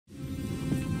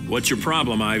What's your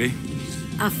problem, Ivy?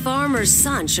 A farmer's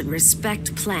son should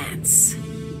respect plants.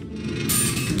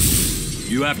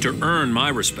 You have to earn my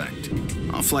respect.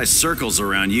 I'll fly circles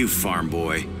around you, farm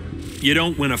boy. You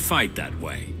don't win a fight that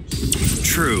way.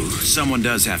 True, someone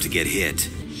does have to get hit.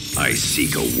 I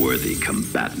seek a worthy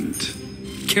combatant.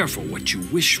 Careful what you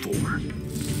wish for.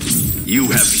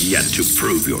 You have yet to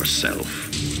prove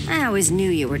yourself. I always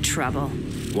knew you were trouble.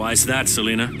 Why's that,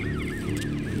 Selena?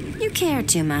 You care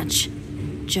too much.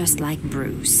 Just like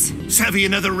Bruce. Savvy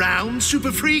another round,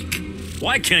 super freak?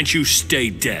 Why can't you stay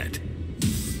dead?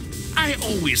 I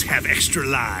always have extra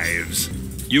lives.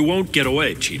 You won't get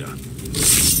away, Cheetah.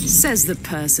 Says the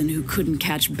person who couldn't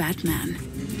catch Batman.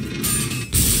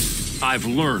 I've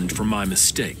learned from my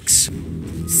mistakes.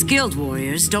 Skilled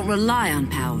warriors don't rely on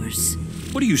powers.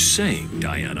 What are you saying,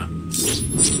 Diana?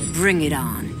 Bring it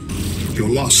on. Your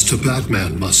loss to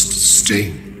Batman must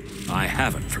sting. I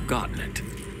haven't forgotten it.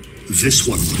 This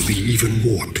one will be even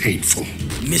more painful.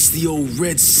 Miss the old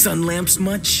red sun lamps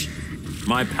much?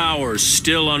 My power's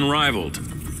still unrivaled.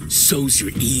 So's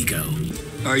your ego.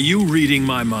 Are you reading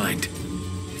my mind?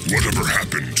 Whatever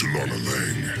happened to Lana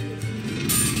Lang?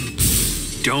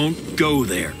 Don't go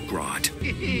there,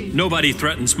 Grodd. Nobody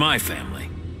threatens my family.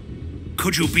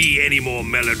 Could you be any more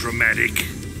melodramatic?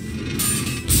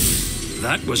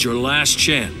 That was your last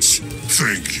chance.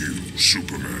 Thank you,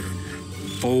 Superman.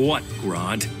 For what,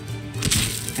 Grodd?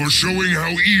 For showing how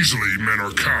easily men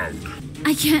are cowed.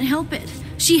 I can't help it.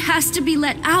 She has to be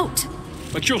let out.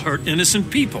 But you'll hurt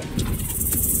innocent people.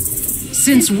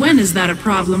 Since when is that a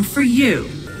problem for you?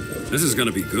 This is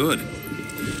gonna be good.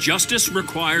 Justice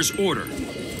requires order.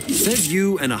 Says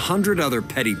you and 100 other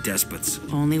petty despots.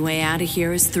 Only way out of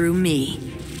here is through me.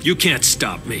 You can't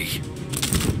stop me.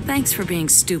 Thanks for being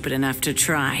stupid enough to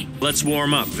try. Let's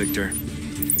warm up, Victor.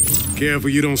 Careful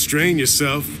you don't strain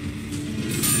yourself.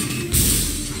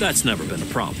 That's never been a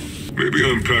problem. Maybe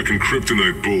I'm packing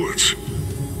kryptonite bullets.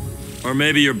 Or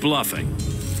maybe you're bluffing.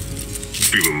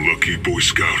 Feeling lucky, Boy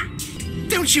Scout?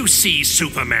 Don't you see,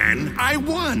 Superman? I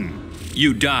won.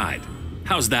 You died.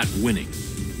 How's that winning?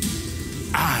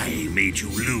 I made you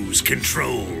lose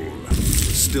control.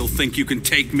 Still think you can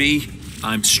take me?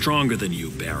 I'm stronger than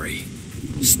you, Barry.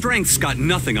 Strength's got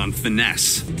nothing on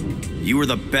finesse. You were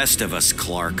the best of us,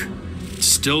 Clark.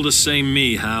 Still the same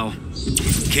me, Hal.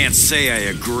 Can't say I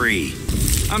agree.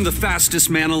 I'm the fastest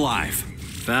man alive.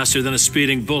 Faster than a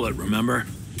speeding bullet, remember?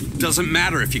 Doesn't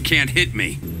matter if you can't hit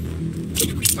me.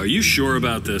 Are you sure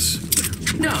about this?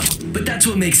 No, but that's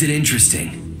what makes it interesting.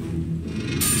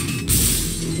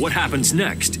 What happens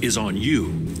next is on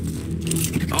you.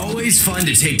 Always fun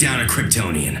to take down a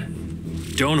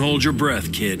Kryptonian. Don't hold your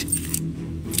breath, kid.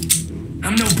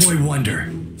 I'm no boy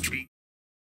wonder.